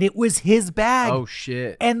it, and it was his bag. Oh,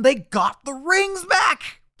 shit. And they got the rings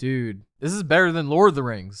back. Dude, this is better than Lord of the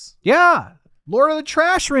Rings. Yeah. Lord of the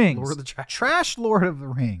Trash Rings. Lord of the Trash. Trash Lord of the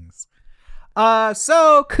Rings.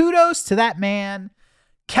 So kudos to that man.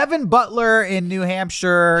 Kevin Butler in New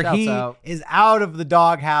Hampshire. Shouts he out. is out of the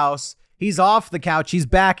doghouse. He's off the couch. He's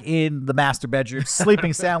back in the master bedroom,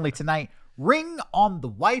 sleeping soundly tonight. Ring on the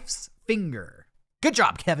wife's finger. Good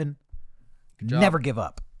job, Kevin. job. Never give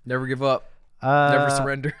up. Never give up. Never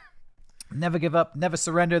surrender. Never give up. Never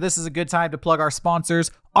surrender. This is a good time to plug our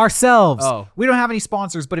sponsors ourselves. Oh. We don't have any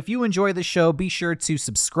sponsors, but if you enjoy the show, be sure to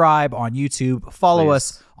subscribe on YouTube. Follow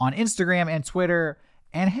us on Instagram and Twitter.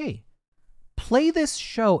 And hey, play this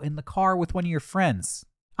show in the car with one of your friends.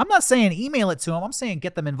 I'm not saying email it to them. I'm saying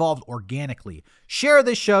get them involved organically. Share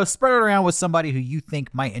this show, spread it around with somebody who you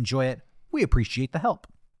think might enjoy it. We appreciate the help.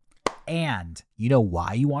 And you know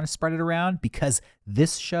why you want to spread it around? Because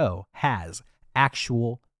this show has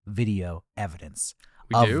actual video evidence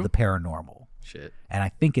of the paranormal. Shit. And I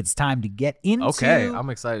think it's time to get into I'm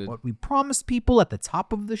excited. what we promised people at the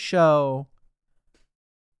top of the show.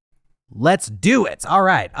 Let's do it. All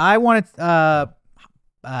right. I want to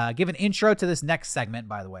give an intro to this next segment,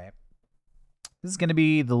 by the way. This is going to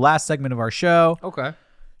be the last segment of our show. Okay.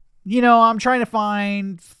 You know, I'm trying to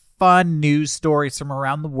find fun news stories from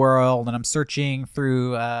around the world, and I'm searching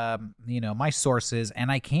through, my sources,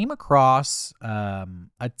 and I came across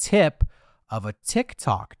a tip of a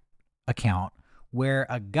TikTok account where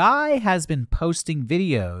a guy has been posting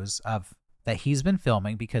videos of that he's been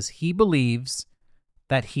filming because he believes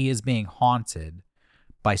that he is being haunted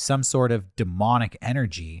by some sort of demonic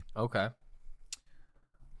energy. Okay.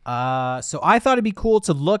 So I thought it'd be cool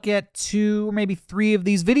to look at 2 or maybe 3 of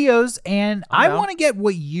these videos, and I want to get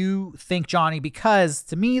what you think, Johnny, because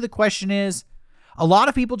to me the question is, a lot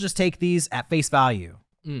of people just take these at face value.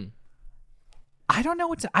 I don't know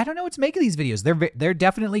what to make of these videos. They're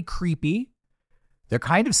definitely creepy. They're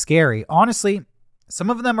kind of scary. Honestly, some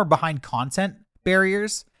of them are behind content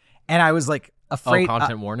barriers, and I was like afraid.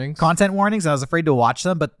 Content warnings. Content warnings. And I was afraid to watch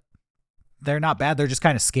them, but they're not bad. They're just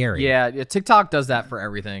kind of scary. Yeah, TikTok does that for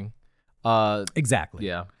everything. Exactly.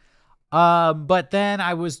 Yeah. But then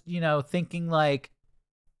I was, thinking like,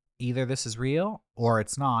 either this is real or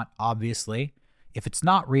it's not. Obviously, if it's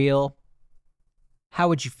not real, how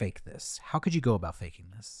would you fake this? How could you go about faking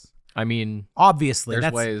this? I mean, obviously,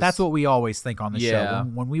 there's ways. That's what we always think on the Yeah. show.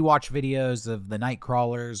 When we watch videos of the night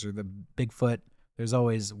crawlers or the Bigfoot, there's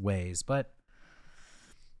always ways. But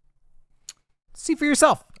see for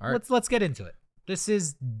yourself. All right. Let's get into it. This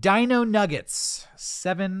is Dino Nuggets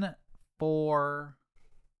 741.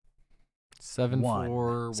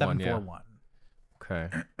 741. 741. Okay.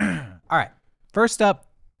 All right. First up,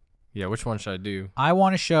 Yeah, which one should I do? I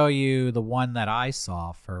want to show you the one that I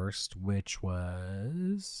saw first, which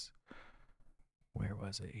was... Where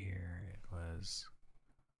was it here? It was...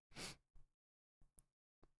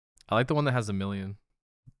 I like the one that has 1 million.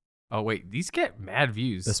 Oh, wait. These get mad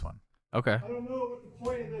views. this one. Okay. I don't know what the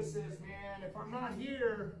point of this is, man. If I'm not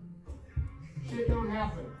here, shit don't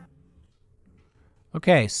happen.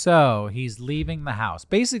 Okay, so he's leaving the house.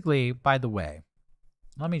 Basically, by the way,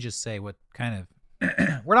 let me just say what kind of...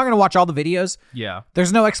 We're not going to watch all the videos. Yeah.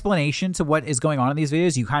 There's no explanation to what is going on in these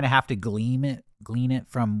videos. You kind of have to glean it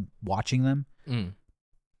from watching them.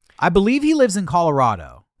 I believe he lives in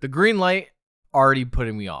Colorado. The green light already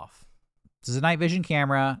putting me off. This is a night vision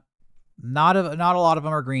camera. Not a lot of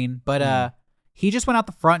them are green, but he just went out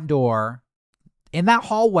the front door. In that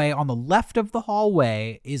hallway, on the left of the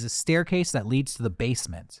hallway, is a staircase that leads to the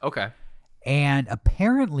basement. Okay. And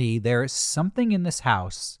apparently there is something in this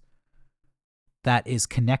house that is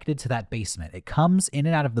connected to that basement. It comes in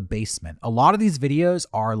and out of the basement. A lot of these videos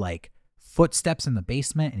are like footsteps in the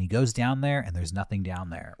basement, and he goes down there and there's nothing down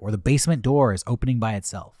there. Or the basement door is opening by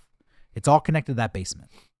itself. It's all connected to that basement.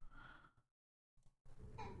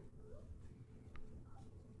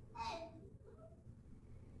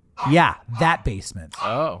 Yeah, that basement.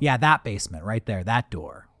 Oh. Yeah, that basement right there, that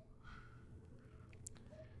door.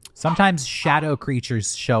 Sometimes shadow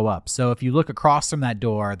creatures show up. So if you look across from that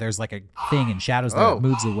door, there's like a thing in shadows there that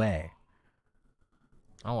moves away.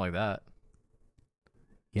 I don't like that.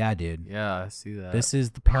 Yeah, dude. Yeah, I see that. This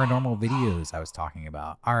is the paranormal videos I was talking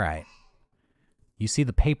about. All right. You see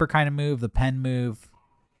the paper kind of move, the pen move.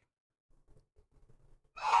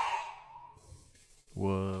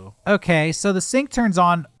 Whoa. Okay, so the sink turns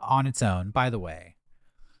on its own, by the way.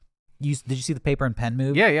 Did you see the paper and pen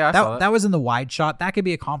move? Yeah, I saw that. That was in the wide shot. That could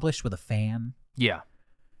be accomplished with a fan. Yeah.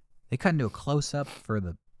 They cut into a close up for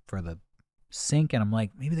the sink, and I'm like,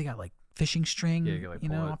 maybe they got like fishing string. Yeah, you can, like,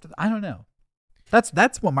 pull it. I don't know.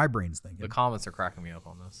 That's what my brain's thinking. The comments are cracking me up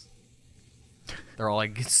on this. They're all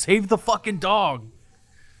like, save the fucking dog.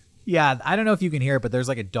 Yeah, I don't know if you can hear it, but there's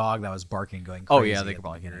like a dog that was barking, going crazy. Oh, yeah, they at can the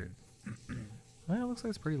probably hear beginning. it. Well, it looks like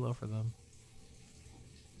it's pretty low for them.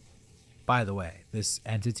 By the way, this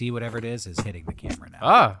entity, whatever it is hitting the camera now.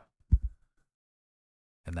 Ah.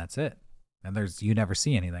 And that's it. And you never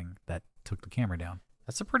see anything that took the camera down.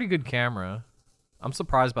 That's a pretty good camera. I'm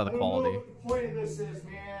surprised by the quality. I don't know what the point of this is,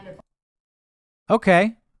 man.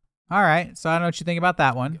 Okay. All right. So I don't know what you think about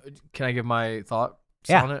that one. Can I give my thoughts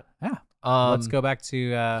Yeah. on it? Yeah. Let's go back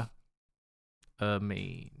to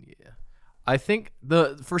main. Yeah. I think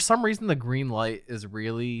for some reason the green light is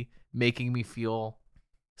really making me feel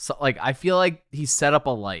So like I feel like he set up a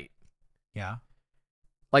light. Yeah.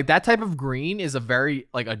 Like that type of green is a very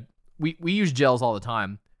like a we use gels all the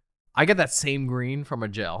time. I get that same green from a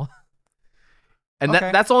gel. And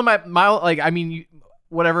Okay. that's only my like I mean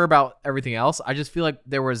whatever about everything else. I just feel like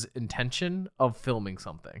there was intention of filming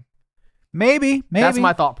something. Maybe. That's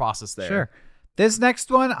my thought process there. Sure. This next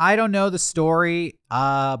one, I don't know the story,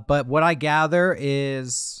 but what I gather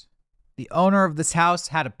is the owner of this house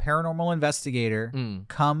had a paranormal investigator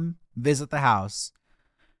come visit the house.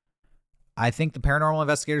 I think the paranormal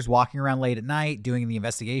investigator's walking around late at night doing the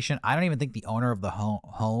investigation. I don't even think the owner of the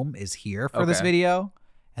home is here for this Okay. video,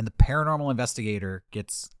 and the paranormal investigator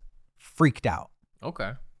gets freaked out.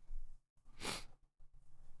 Okay.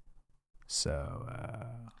 So,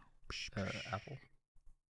 Apple.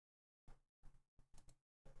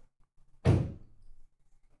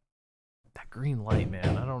 That green light,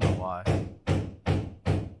 man. I don't know why.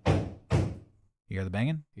 you hear the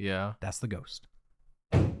banging? Yeah. That's the ghost.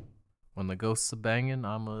 When the ghosts are banging,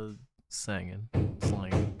 I'm a singing,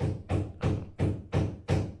 slanging.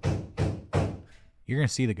 You're going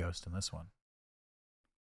to see the ghost in this one.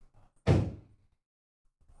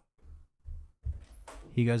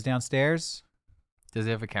 He goes downstairs. Does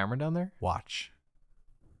he have a camera down there? Watch.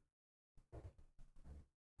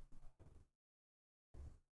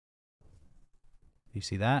 You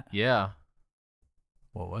see that? Yeah.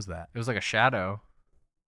 What was that? It was like a shadow.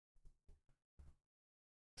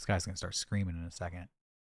 This guy's going to start screaming in a second.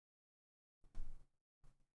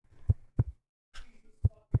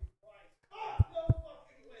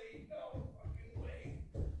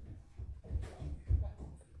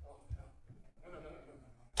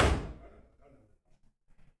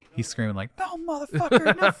 He's screaming like, "No,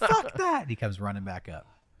 motherfucker! No, fuck that!" He comes running back up.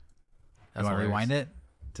 That's You want to hilarious. rewind it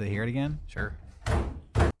to hear it again? Sure.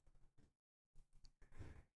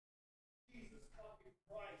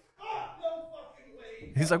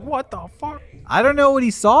 He's like, what the fuck? I don't know what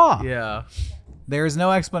he saw. Yeah. There is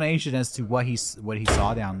no explanation as to what he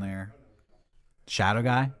saw down there. Shadow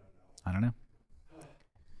guy? I don't know.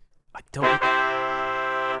 I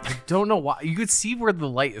don't know why. You could see where the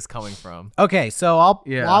light is coming from. Okay, so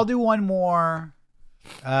Yeah. I'll do one more.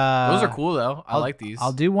 Those are cool though. I like these.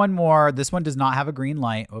 I'll do one more. This one does not have a green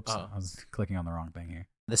light. Oops, Oh. I was clicking on the wrong thing here.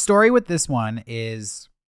 The story with this one is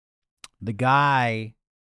the guy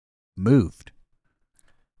moved.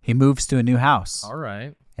 He moves to a new house. All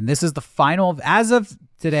right. And this is the final, as of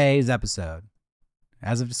today's episode,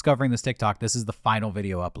 as of discovering this TikTok, this is the final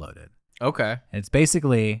video uploaded. Okay. And it's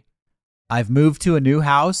basically, I've moved to a new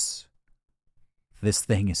house. This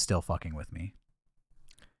thing is still fucking with me.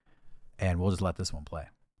 And we'll just let this one play.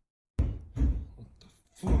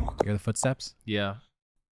 Hear the footsteps? Yeah.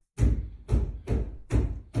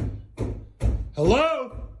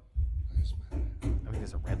 Hello? I think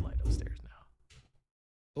there's a red light upstairs now.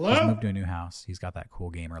 He's Hello? moved to a new house. He's got that cool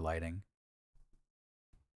gamer lighting.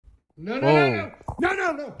 No, no, no, no. No,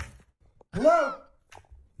 no, no. Hello?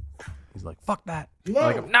 He's like, fuck that. Hello?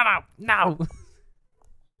 Like, no.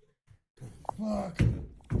 Fuck.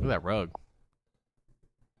 Look at that rug.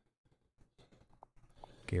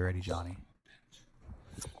 Get ready, Johnny.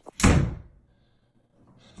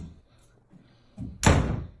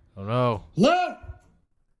 Oh no. Hello?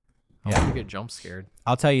 I'm gonna get jump scared.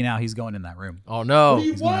 I'll tell you now, he's going in that room. Oh no. What do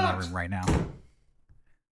you He's going in that want? room right now.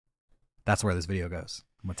 That's where this video goes.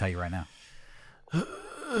 I'm going to tell you right now.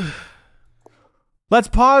 Let's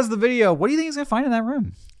pause the video. What do you think he's going to find in that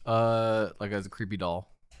room? Like as a creepy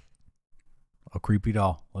doll. A creepy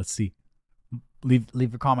doll. Let's see.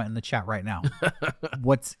 Leave a comment in the chat right now.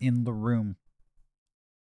 What's in the room?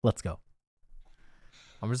 Let's go.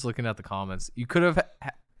 I'm just looking at the comments. You could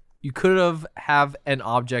have an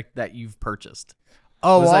object that you've purchased.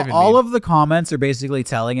 Oh, What does that even all mean? of the comments are basically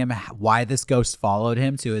telling him why this ghost followed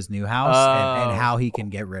him to his new house and Oh. how he can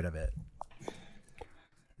get rid of it.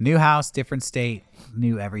 New house, different state,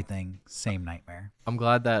 new everything, same nightmare. I'm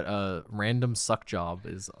glad that random suck job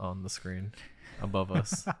is on the screen above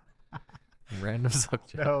us. Random suck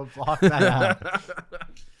job. No, block that out.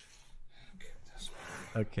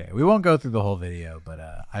 Okay, we won't go through the whole video, but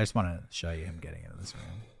I just want to show you him getting into this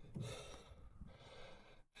room.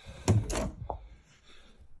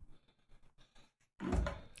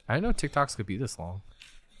 I didn't know TikToks could be this long.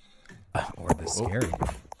 Or this scary.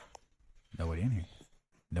 Nobody in here.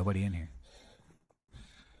 Nobody in here.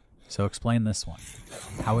 So explain this one.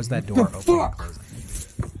 How is that door opening and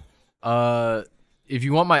closing? If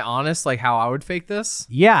you want my honest, like how I would fake this,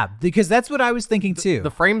 Yeah, because that's what I was thinking too.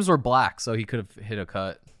 the frames were black, so he could have hit a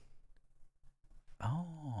cut.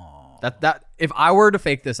 Oh. That if I were to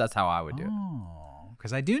fake this, that's how I would do it. Oh,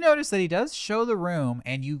 because I do notice that he does show the room,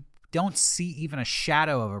 and you don't see even a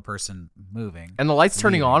shadow of a person moving. And the lights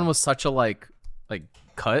turning leaving. on was such a like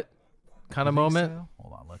cut kind of You think moment. so?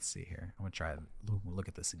 Hold on, let's see here. I'm gonna try to look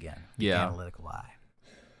at this again. Yeah. Analytical eye.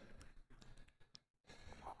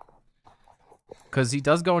 Because he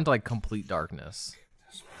does go into like complete darkness.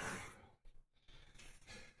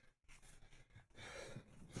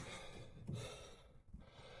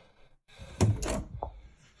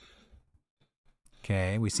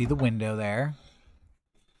 Okay, we see the window there.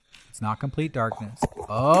 It's not complete darkness.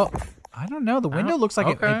 Oh, I don't know. The window looks like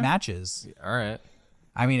okay. it matches. All right.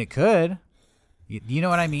 I mean, it could. You know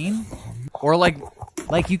what I mean? Or like,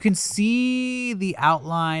 Like you can see the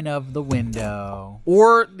outline of the window.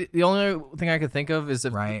 or the only thing I could think of is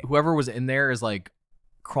if Right. whoever was in there is like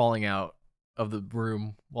crawling out of the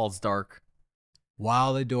room while it's dark.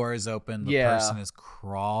 While the door is open, the Yeah. person is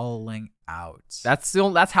crawling out. That's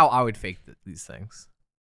how I would fake these things.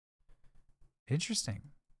 Interesting.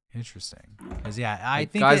 Because yeah, I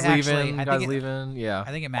Like, think guys it actually, leaving, I guys think it, leaving. Yeah.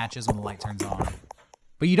 I think it matches when the light turns on.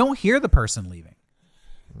 But you don't hear the person leaving.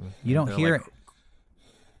 You don't They're hear like- it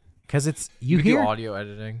because it's you We do hear. audio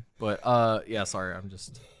editing, but yeah. Sorry, I'm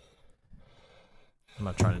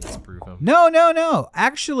not trying to disprove him. No.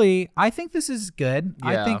 Actually, I think this is good.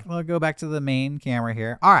 Yeah. I think we'll go back to the main camera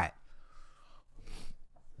here. All right.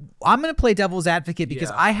 I'm going to play devil's advocate because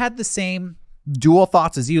Yeah. I had the same dual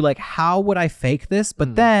thoughts as you. Like, how would I fake this?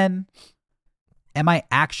 But then, am I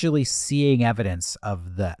actually seeing evidence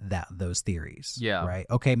of those theories? Yeah. Right.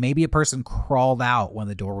 Okay. Maybe a person crawled out when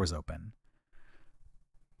the door was open,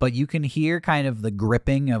 but you can hear kind of the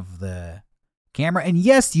gripping of the camera. And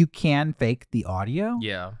yes, you can fake the audio.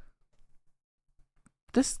 Yeah.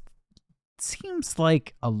 This seems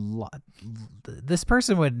like a lot. This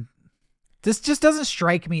person would. This just doesn't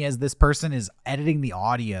strike me as this person is editing the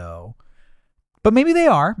audio. But maybe they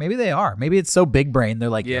are. Maybe it's so big brain. They're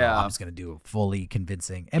like, yeah, I'm just going to do a fully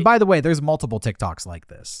convincing. And by the way, there's multiple TikToks like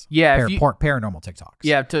this. Yeah, if you- paranormal TikToks.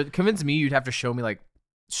 Yeah. To convince me, you'd have to show me like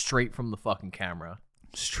straight from the fucking camera.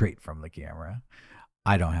 Straight from the camera.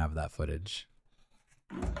 I don't have that footage.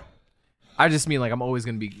 I just mean like I'm always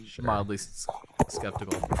gonna be mildly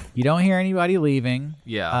skeptical. You don't hear anybody leaving.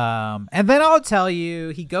 Yeah. And then I'll tell you,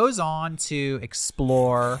 he goes on to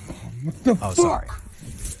explore. Oh, sorry.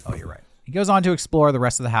 Oh, you're right. He goes on to explore the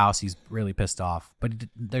rest of the house. He's really pissed off, but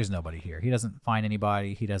there's nobody here. He doesn't find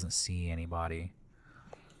anybody. He doesn't see anybody.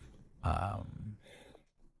 Yeah,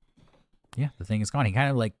 the thing is gone. He kind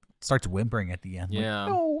of like starts whimpering at the end. like, Yeah.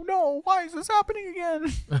 no, why is this happening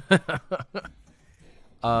again?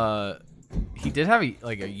 He did have a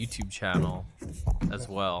YouTube channel as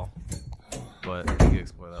well, but we can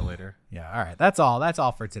explore that later. Yeah, all right. That's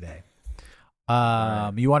all for today.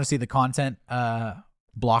 You want to see the content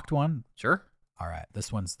blocked one? Sure. All right. This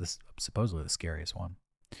one's supposedly the scariest one.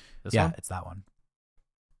 This yeah, one? it's that one.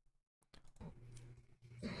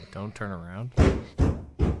 Don't turn around.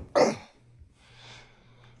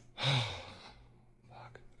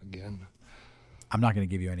 Again. I'm not going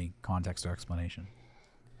to give you any context or explanation.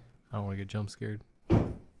 I don't want to get jump scared.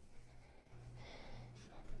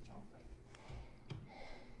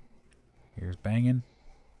 Here's banging.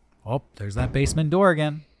 Oh, there's that basement door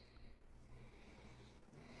again.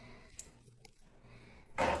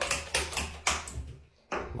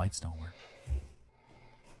 Lights don't work.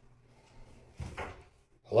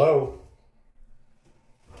 Hello?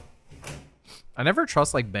 I never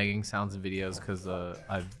trust like banging sounds in videos because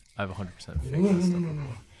I've 100% faked this stuff.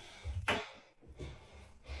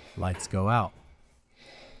 Lights go out.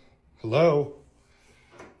 Hello?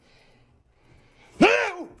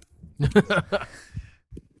 No!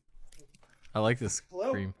 I like this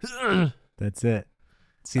scream. That's it.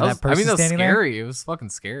 See That that, was, person I mean, that was standing there? scary. It was fucking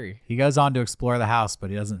scary. He goes on to explore the house, but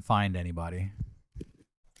he doesn't find anybody.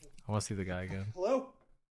 I want to see the guy again. Hello?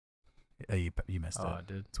 You missed Oh, it. I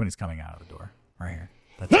did. It's when he's coming out of the door. Right here.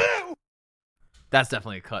 That's it. That's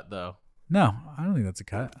definitely a cut though. No, I don't think that's a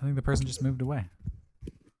cut. I think the person just moved away.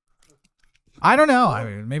 I don't know. I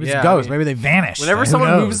mean, maybe it's Yeah, a ghost. I mean, maybe they vanished. Whenever Who someone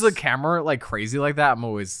knows? moves the camera like crazy like that, I'm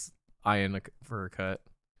always eyeing for a cut.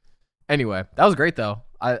 Anyway, that was great though.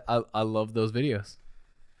 I love those videos.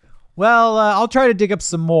 Well, I'll try to dig up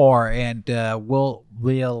some more, and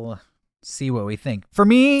we'll see what we think. For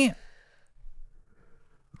me,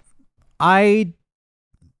 I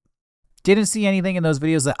didn't see anything in those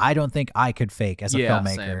videos that I don't think I could fake as a Yeah,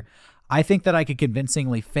 filmmaker. same. I think that I could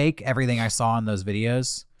convincingly fake everything I saw in those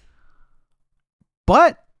videos.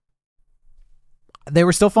 But they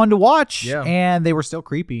were still fun to watch, Yeah. and they were still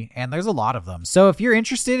creepy, and there's a lot of them. So if you're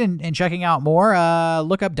interested in checking out more,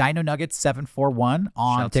 look up Dino Nuggets 741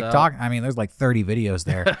 on Shouts TikTok. I mean, there's like 30 videos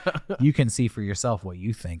there. You can see for yourself what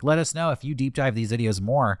you think. Let us know if you deep dive these videos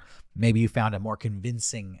more. Maybe you found a more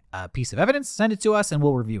convincing piece of evidence. Send it to us, and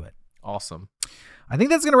we'll review it. Awesome. I think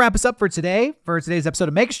that's going to wrap us up for today's episode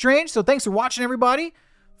of Make It Strange. So thanks for watching, everybody.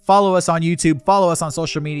 Follow us on YouTube, follow us on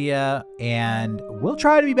social media, and we'll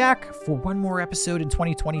try to be back for one more episode in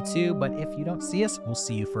 2022. But if you don't see us, we'll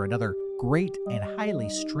see you for another great and highly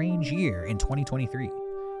strange year in 2023.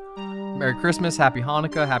 Merry Christmas, Happy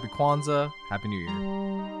Hanukkah, Happy Kwanzaa, Happy New Year.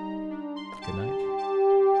 Good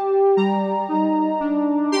night.